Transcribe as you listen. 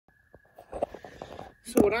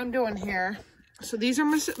So what I'm doing here, so these are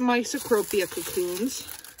my Cecropia cocoons.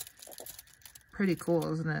 Pretty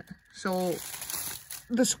cool, isn't it? So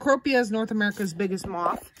the Cecropia is North America's biggest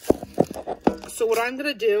moth. So what I'm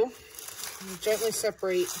going to do is gently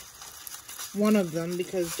separate one of them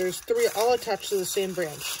because there's 3 all attached to the same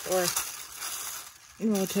branch, or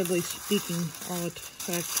relatively speaking, all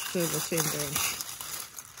attached to the same branch,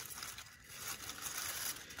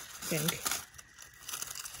 I think.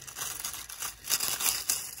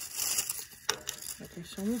 Okay,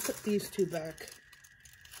 so I'm going to put these 2 back.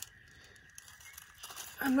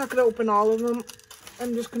 I'm not going to open all of them.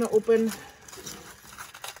 I'm just going to open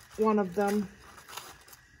one of them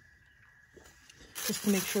just to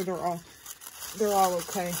make sure they're all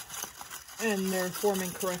okay and they're forming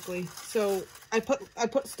correctly. So I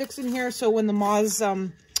put sticks in here so when the moths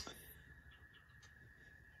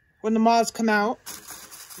come out,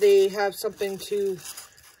 they have something to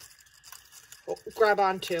grab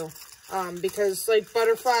onto. Because like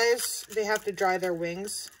butterflies, they have to dry their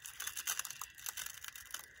wings.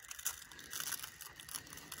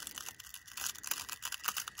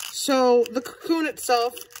 So the cocoon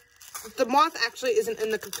itself, the moth actually isn't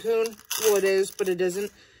in the cocoon. Well, it is, but it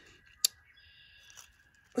isn't.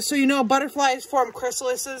 So you know butterflies form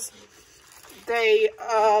chrysalises. They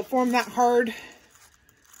form that hard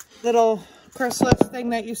little chrysalis thing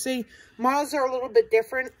that you see. Moths are a little bit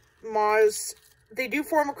different. Moths, they do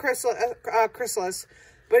form a chrysalis,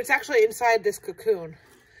 but it's actually inside this cocoon.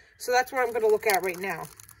 So that's what I'm going to look at right now.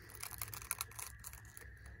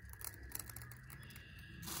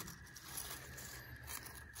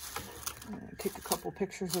 I'm going to take a couple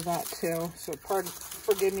pictures of that too. So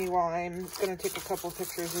forgive me while I'm going to take a couple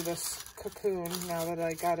pictures of this cocoon now that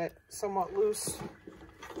I got it somewhat loose.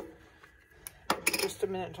 Just a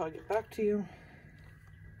minute until I get back to you.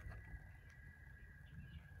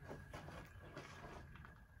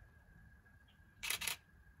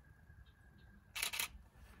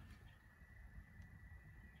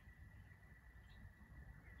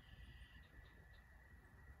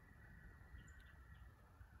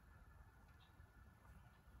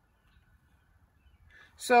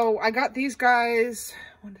 So I got these guys,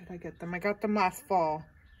 when did I get them? I got them last fall.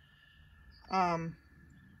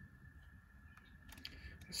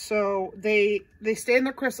 So they stay in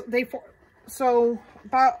the crystal. So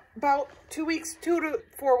about 2 weeks, 2 to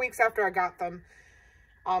 4 weeks after I got them,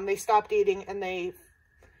 they stopped eating, and I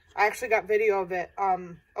actually got video of it,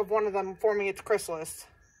 of one of them forming its chrysalis,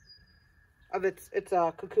 of its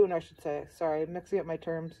cocoon, I should say. Sorry, I'm mixing up my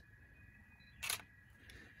terms.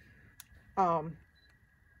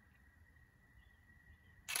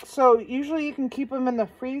 So usually you can keep them in the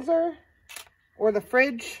freezer or the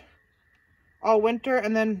fridge all winter,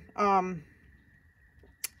 and then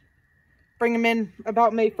bring them in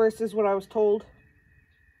about May 1st is what I was told.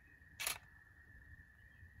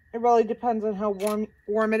 It really depends on how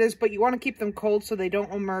warm it is, but you want to keep them cold so they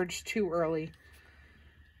don't emerge too early.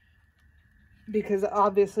 Because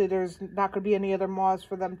obviously there's not going to be any other moths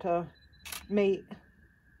for them to mate.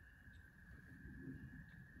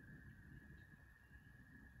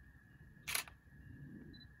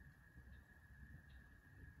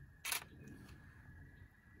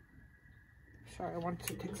 Sorry, I wanted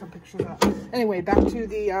to take some pictures of that. Anyway, back to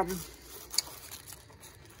the, let's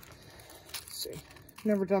see.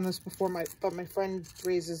 Never done this before, but my friend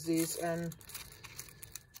raises these, and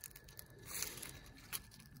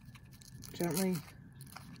gently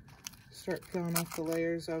start peeling off the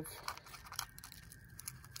layers of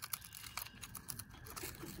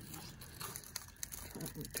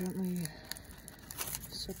gently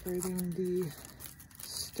separating the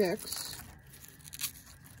sticks.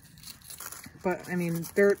 But, I mean,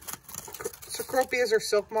 Cecropias are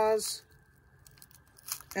silk moths.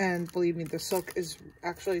 And believe me, the silk is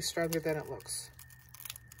actually stronger than it looks.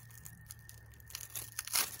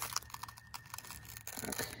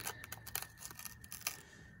 Okay.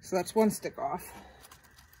 So that's one stick off.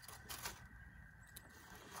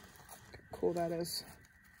 Look how cool that is.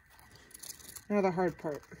 Now the hard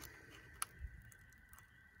part.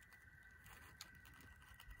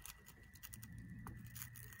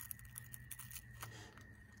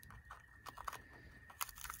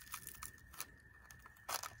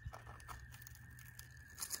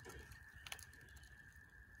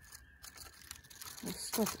 This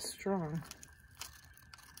stuff is strong.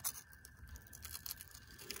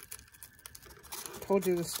 I told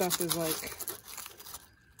you this stuff is like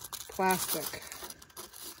plastic.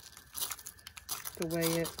 The way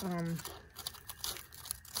it,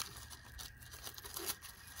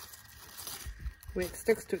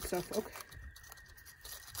 sticks to itself. Okay.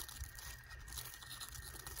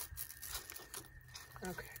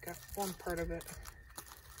 Okay, got one part of it.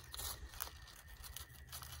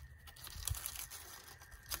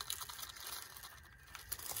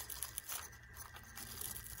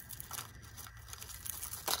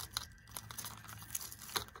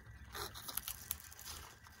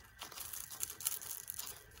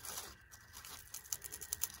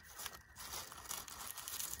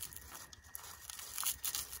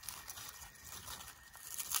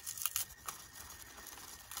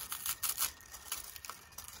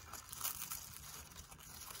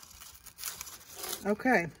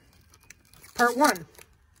 Okay, part one.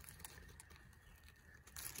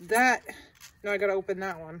 That, now I gotta open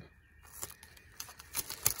that one.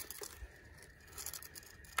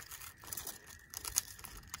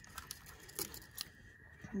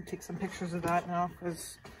 I'm gonna take some pictures of that now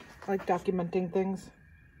because I like documenting things.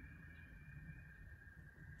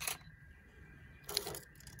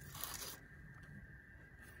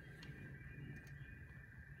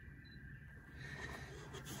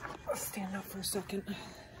 I'll stand up for a second.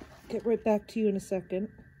 Get right back to you in a second.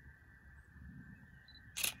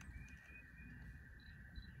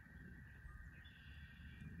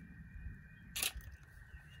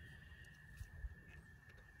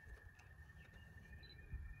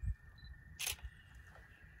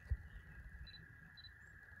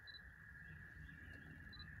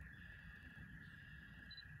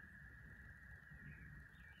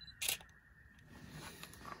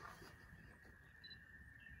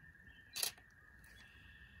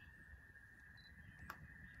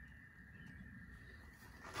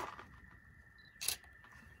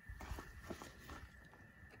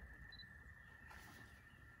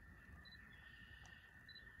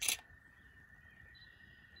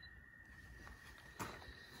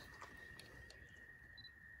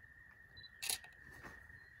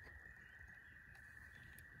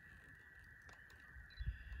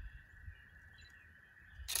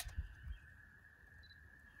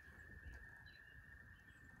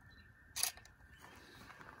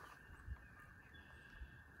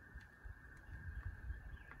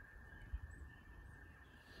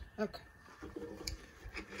 Okay,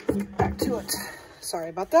 back to it. Sorry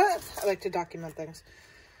about that. I like to document things.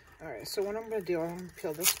 All right, so what I'm gonna do, I'm gonna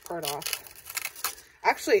peel this part off.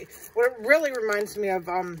 Actually, what it really reminds me of,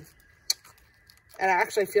 and it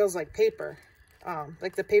actually feels like paper,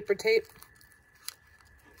 like the paper tape.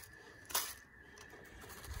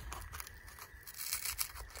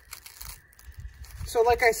 So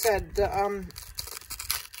like I said, the,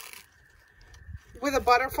 with a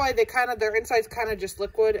butterfly, they kind of, their inside's kind of just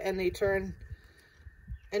liquid and they turn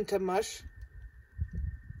into mush.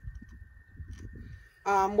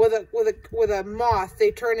 With a moth,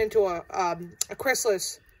 they turn into a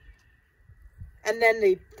chrysalis, and then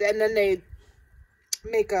they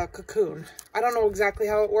make a cocoon. I don't know exactly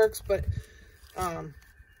how it works, but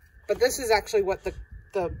this is actually what the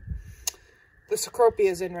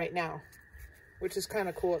Cecropia is in right now, which is kind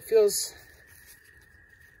of cool. It feels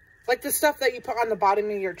like the stuff that you put on the bottom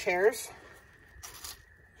of your chairs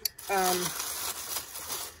to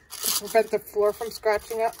prevent the floor from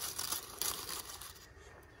scratching up.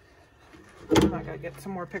 I gotta get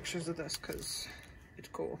some more pictures of this because it's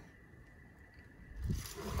cool.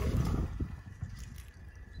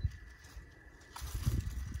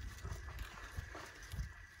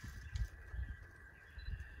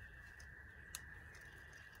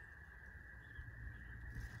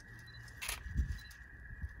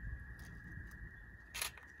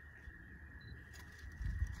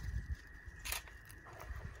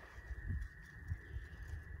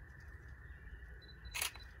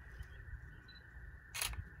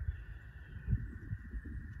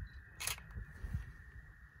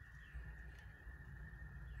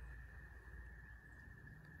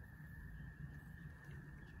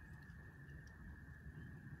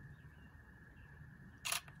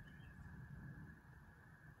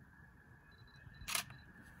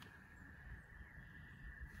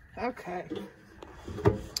 Okay,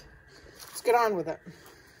 let's get on with it.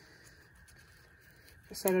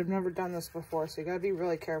 I said I've never done this before, so you gotta be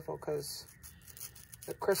really careful because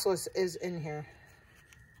the chrysalis is in here.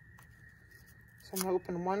 So I'm gonna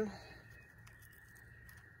open one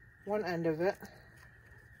end of it.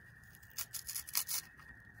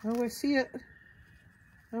 Oh, I see it.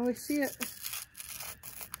 Oh, I see it.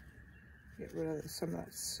 Get rid of some of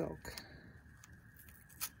that silk.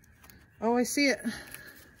 Oh, I see it.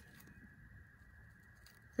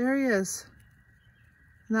 There he is.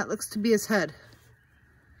 And that looks to be his head.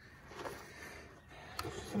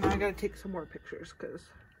 So now I gotta take some more pictures because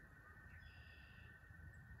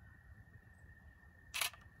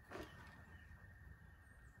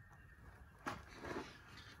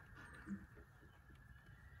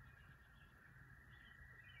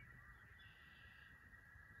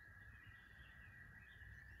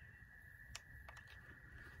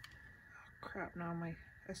Crap, now my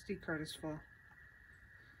SD card is full.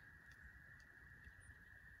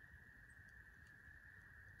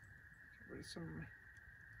 Get rid of some of my...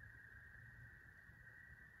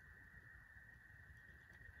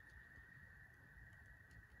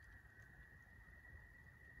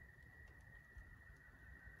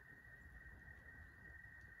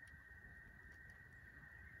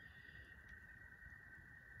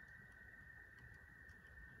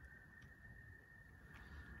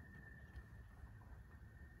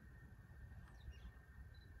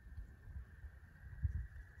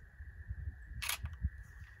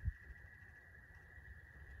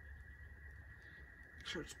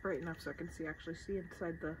 Sure it's bright enough so I can actually see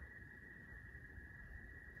inside the...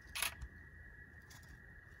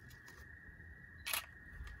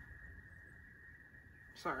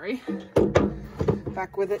 Sorry.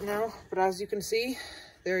 Back with it now, but as you can see,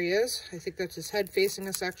 there he is. I think that's his head facing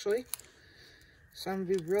us actually. So I'm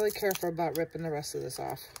gonna be really careful about ripping the rest of this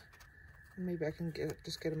off. Maybe I can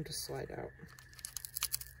just get him to slide out.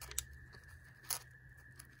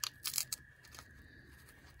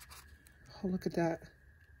 Oh, look at that.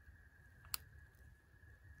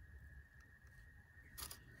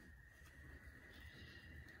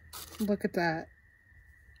 Look at that.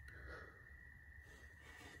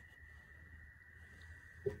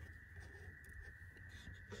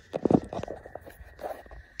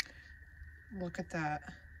 Look at that.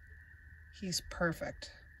 He's perfect.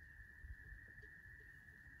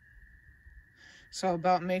 So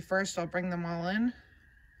about May 1st, I'll bring them all in.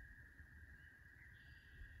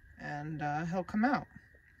 And he'll come out.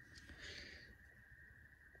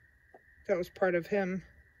 That was part of him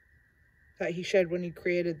that he shed when he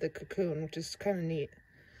created the cocoon, which is kind of neat.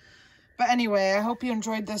 But anyway, I hope you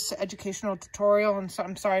enjoyed this educational tutorial, and so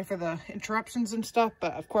I'm sorry for the interruptions and stuff,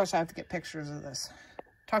 but of course I have to get pictures of this.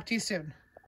 Talk to you soon.